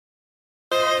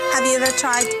Have you ever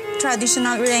tried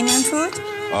traditional Iranian food?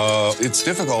 It's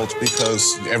difficult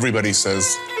because everybody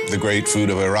says the great food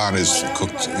of Iran is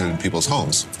cooked in people's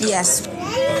homes. Yes.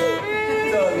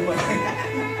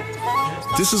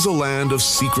 This is a land of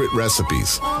secret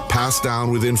recipes, passed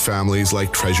down within families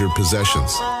like treasured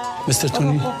possessions. Mr.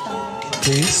 Tony,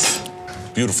 please.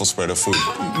 Beautiful spread of food.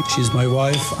 She's my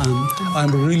wife, and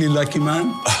I'm a really lucky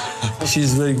man.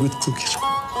 She's a very good cook.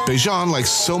 Bejan, like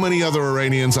so many other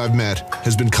Iranians I've met,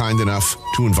 has been kind enough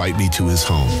to invite me to his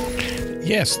home.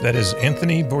 Yes, that is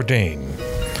Anthony Bourdain.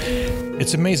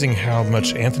 It's amazing how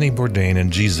much Anthony Bourdain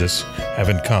and Jesus have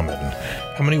in common,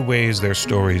 how many ways their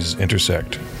stories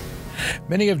intersect.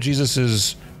 Many of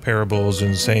Jesus' parables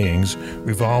and sayings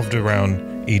revolved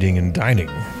around eating and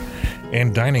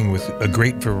dining with a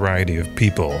great variety of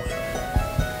people.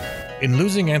 In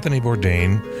losing Anthony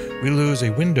Bourdain, we lose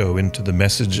a window into the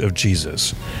message of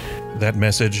Jesus. That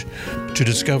message to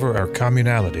discover our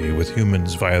communality with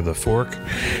humans via the fork,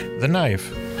 the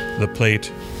knife, the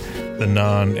plate, the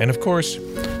naan, and of course,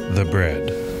 the bread.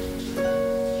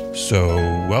 So,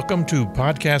 welcome to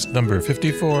podcast number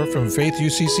 54 from Faith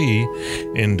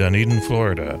UCC in Dunedin,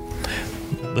 Florida.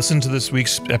 Listen to this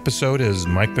week's episode as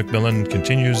Mike McMillan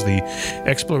continues the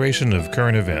exploration of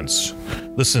current events.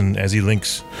 Listen as he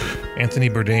links Anthony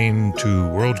Bourdain to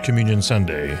World Communion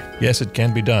Sunday. Yes, it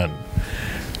can be done.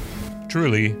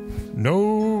 Truly,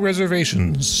 no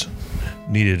reservations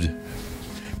needed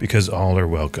because all are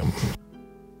welcome.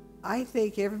 I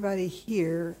think everybody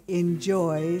here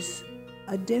enjoys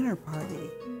a dinner party,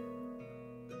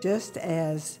 just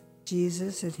as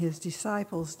Jesus and his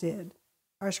disciples did.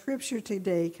 Our scripture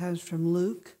today comes from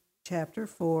Luke chapter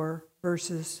 4,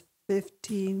 verses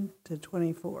 15 to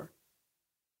 24.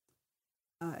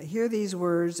 Hear these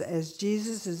words as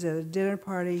Jesus is at a dinner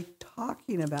party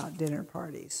talking about dinner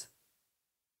parties.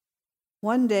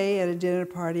 One day at a dinner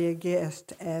party, a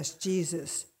guest asked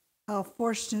Jesus, "How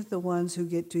fortunate the ones who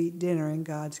get to eat dinner in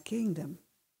God's kingdom."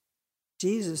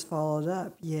 Jesus followed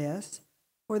up, "Yes,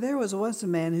 for there was once a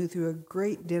man who threw a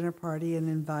great dinner party and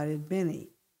invited many.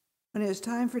 When it was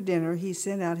time for dinner, he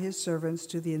sent out his servants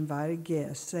to the invited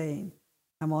guests, saying,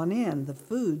 'Come on in, the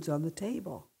food's on the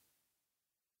table.'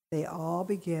 They all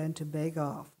began to beg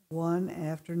off, one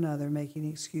after another, making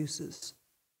excuses.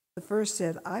 The first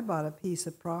said, 'I bought a piece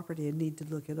of property and need to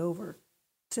look it over.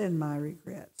 Send my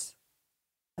regrets.'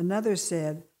 Another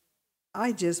said,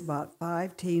 'I just bought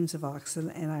 5 teams of oxen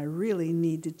and I really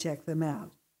need to check them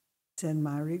out. Send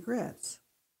my regrets.'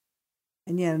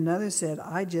 And yet another said,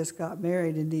 'I just got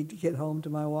married and need to get home to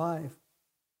my wife.'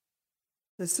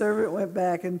 The servant went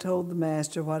back and told the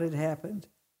master what had happened.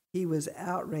 He was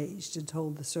outraged and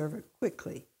told the servant,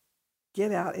 'Quickly,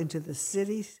 get out into the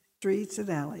city streets and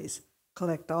alleys,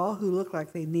 collect all who look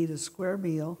like they need a square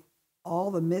meal,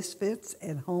 all the misfits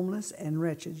and homeless and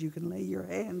wretched you can lay your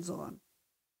hands on,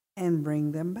 and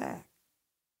bring them back.'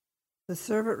 The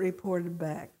servant reported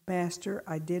back, 'Master,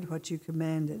 I did what you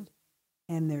commanded,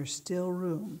 and there's still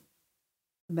room.'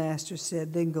 The master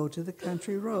said, 'Then go to the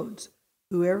country roads.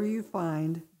 Whoever you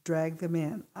find, drag them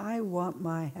in. I want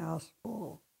my house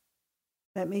full.'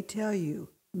 Let me tell you,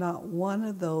 not one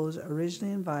of those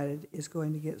originally invited is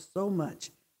going to get so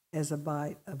much as a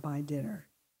bite of my dinner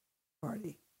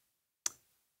party."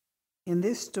 In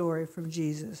this story from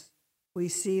Jesus, we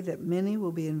see that many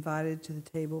will be invited to the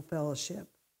table fellowship,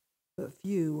 but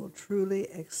few will truly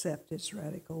accept its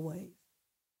radical ways.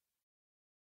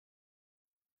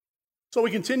 So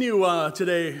we continue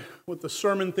today with the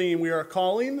sermon theme we are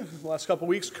calling, the last couple of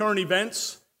weeks, Current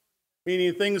Events,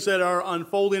 meaning things that are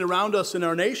unfolding around us in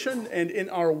our nation and in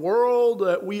our world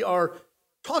that we are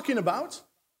talking about,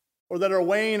 or that are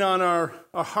weighing on our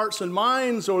hearts and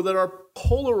minds, or that are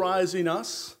polarizing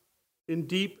us in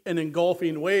deep and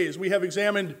engulfing ways. We have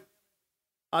examined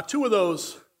 2 of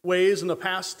those ways in the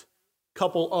past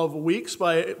couple of weeks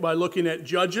by looking at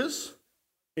judges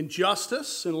and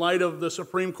justice in light of the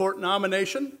Supreme Court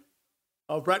nomination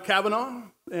of Brett Kavanaugh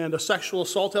and a sexual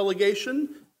assault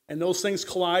allegation, and those things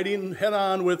colliding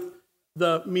head-on with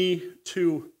the Me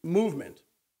Too movement.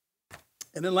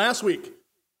 And then last week,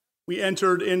 we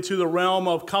entered into the realm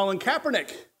of Colin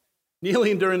Kaepernick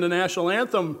kneeling during the national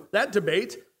anthem, that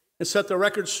debate, and set the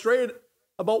record straight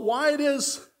about why it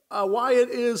is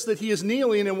that he is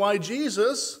kneeling and why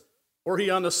Jesus, were he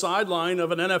on the sideline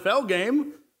of an NFL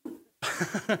game,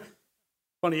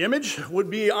 funny image, would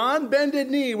be on bended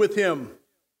knee with him,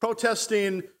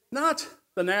 protesting not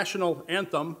the national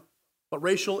anthem, but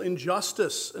racial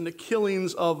injustice and the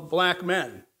killings of black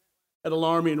men at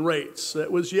alarming rates.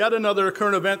 It was yet another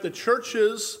current event that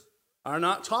churches are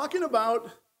not talking about,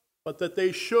 but that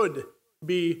they should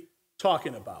be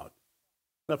talking about.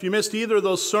 Now, if you missed either of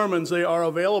those sermons, they are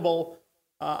available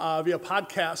via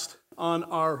podcast on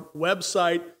our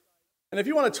website. And if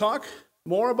you want to talk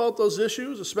more about those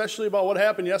issues, especially about what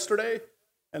happened yesterday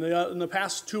and in the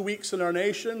past 2 weeks in our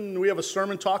nation, we have a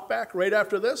sermon talk back right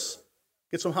after this.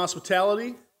 Get some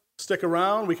hospitality. Stick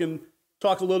around. We can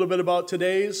talk a little bit about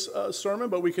today's sermon,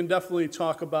 but we can definitely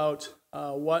talk about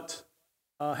what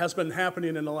has been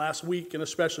happening in the last week and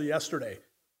especially yesterday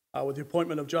with the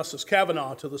appointment of Justice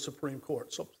Kavanaugh to the Supreme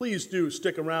Court. So please do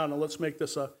stick around and let's make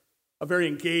this a very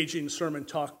engaging sermon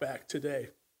talk back today.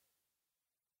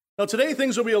 Now today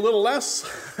things will be a little less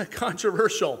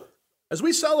controversial as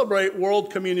we celebrate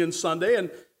World Communion Sunday and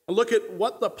look at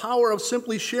what the power of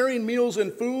simply sharing meals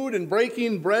and food and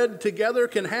breaking bread together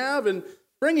can have in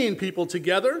bringing people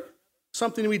together,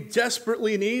 something we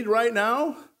desperately need right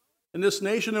now in this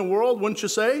nation and world, wouldn't you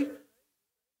say?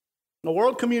 The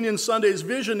World Communion Sunday's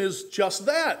vision is just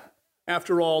that,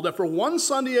 after all, that for one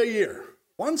Sunday a year,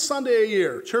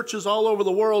 churches all over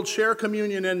the world share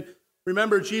communion and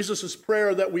remember Jesus'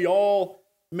 prayer that we all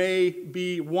may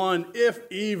be one,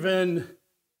 if even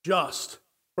just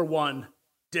for one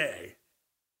day.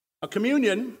 A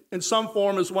communion, in some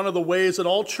form, is one of the ways that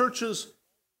all churches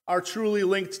are truly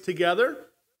linked together.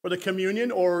 For the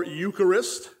communion, or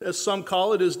Eucharist, as some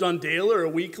call it, is done daily or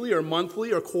weekly or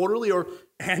monthly or quarterly or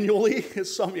annually,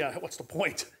 as some, what's the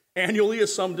point? Annually,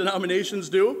 as some denominations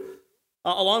do.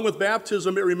 Along with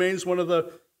baptism, it remains one of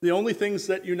the only things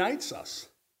that unites us.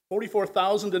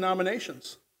 44,000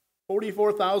 denominations,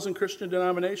 44,000 Christian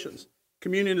denominations.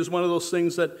 Communion is one of those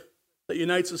things that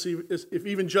unites us, if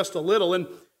even just a little. And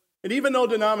even though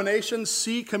denominations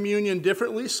see communion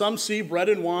differently, some see bread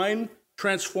and wine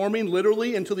transforming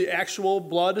literally into the actual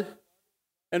blood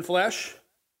and flesh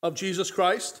of Jesus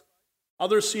Christ.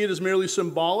 Others see it as merely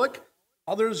symbolic.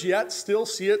 Others yet still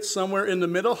see it somewhere in the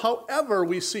middle. However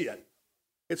we see it,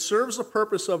 it serves the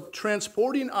purpose of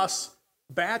transporting us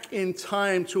back in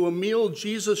time to a meal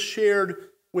Jesus shared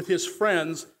with his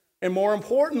friends. And more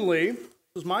importantly,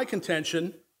 this is my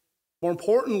contention, more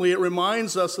importantly, it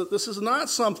reminds us that this is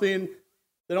not something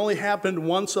that only happened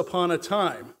once upon a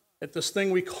time at this thing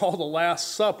we call the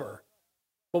Last Supper,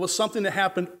 but was something that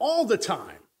happened all the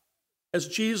time as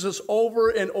Jesus over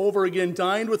and over again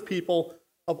dined with people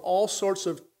of all sorts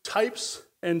of types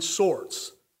and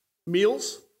sorts.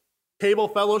 Meals, table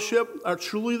fellowship are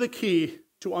truly the key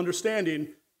to understanding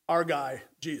our guy,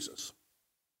 Jesus.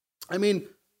 I mean,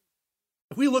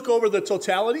 if we look over the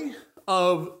totality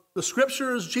of the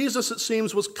scriptures, Jesus, it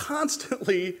seems, was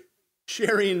constantly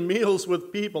sharing meals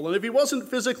with people. And if he wasn't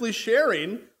physically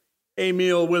sharing a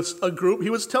meal with a group, he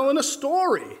was telling a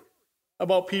story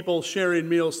about people sharing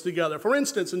meals together. For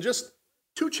instance, in just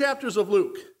 2 chapters of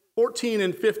Luke, 14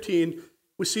 and 15,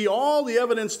 we see all the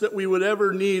evidence that we would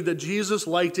ever need that Jesus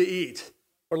liked to eat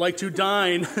or liked to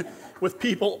dine with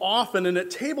people often, and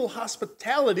that table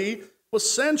hospitality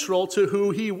was central to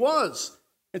who he was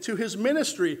and to his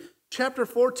ministry. Chapter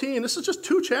 14, this is just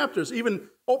 2 chapters, even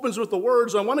opens with the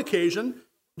words, on one occasion,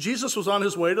 Jesus was on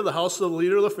his way to the house of the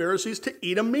leader of the Pharisees to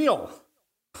eat a meal.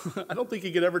 I don't think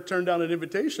he could ever turn down an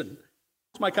invitation.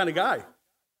 He's my kind of guy.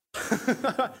 In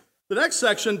the next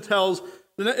section,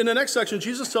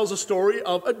 Jesus tells a story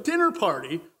of a dinner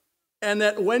party, and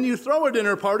that when you throw a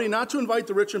dinner party, not to invite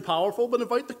the rich and powerful, but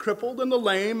invite the crippled and the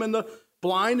lame and the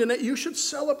blind, and that you should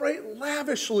celebrate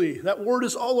lavishly. That word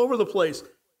is all over the place.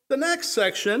 The next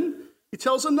section, he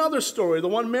tells another story, the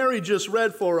one Mary just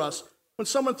read for us. When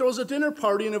someone throws a dinner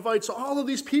party and invites all of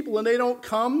these people and they don't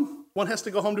come, one has to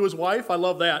go home to his wife. I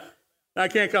love that. I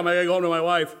can't come, I gotta go home to my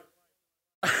wife.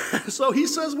 So he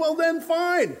says, well then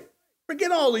fine,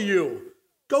 forget all of you.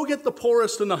 Go get the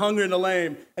poorest and the hungry and the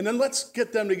lame, and then let's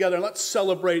get them together and let's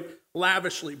celebrate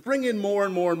lavishly. Bring in more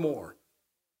and more and more.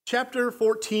 Chapter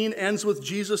 14 ends with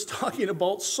Jesus talking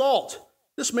about salt.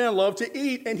 This man loved to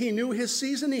eat and he knew his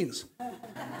seasonings. A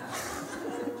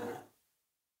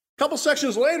couple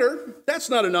sections later, that's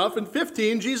not enough. In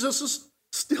 15, Jesus is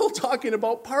still talking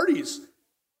about parties.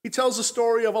 He tells the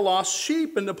story of a lost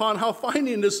sheep, and upon how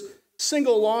finding this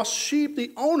single lost sheep,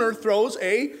 the owner throws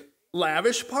a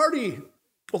lavish party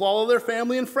with all of their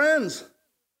family and friends.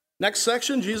 Next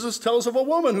section, Jesus tells of a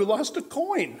woman who lost a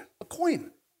coin.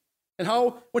 And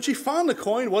how, when she found the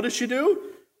coin, what did she do?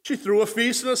 She threw a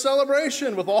feast and a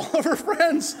celebration with all of her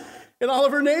friends and all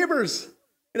of her neighbors.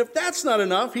 And if that's not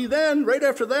enough, he then, right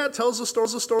after that, tells us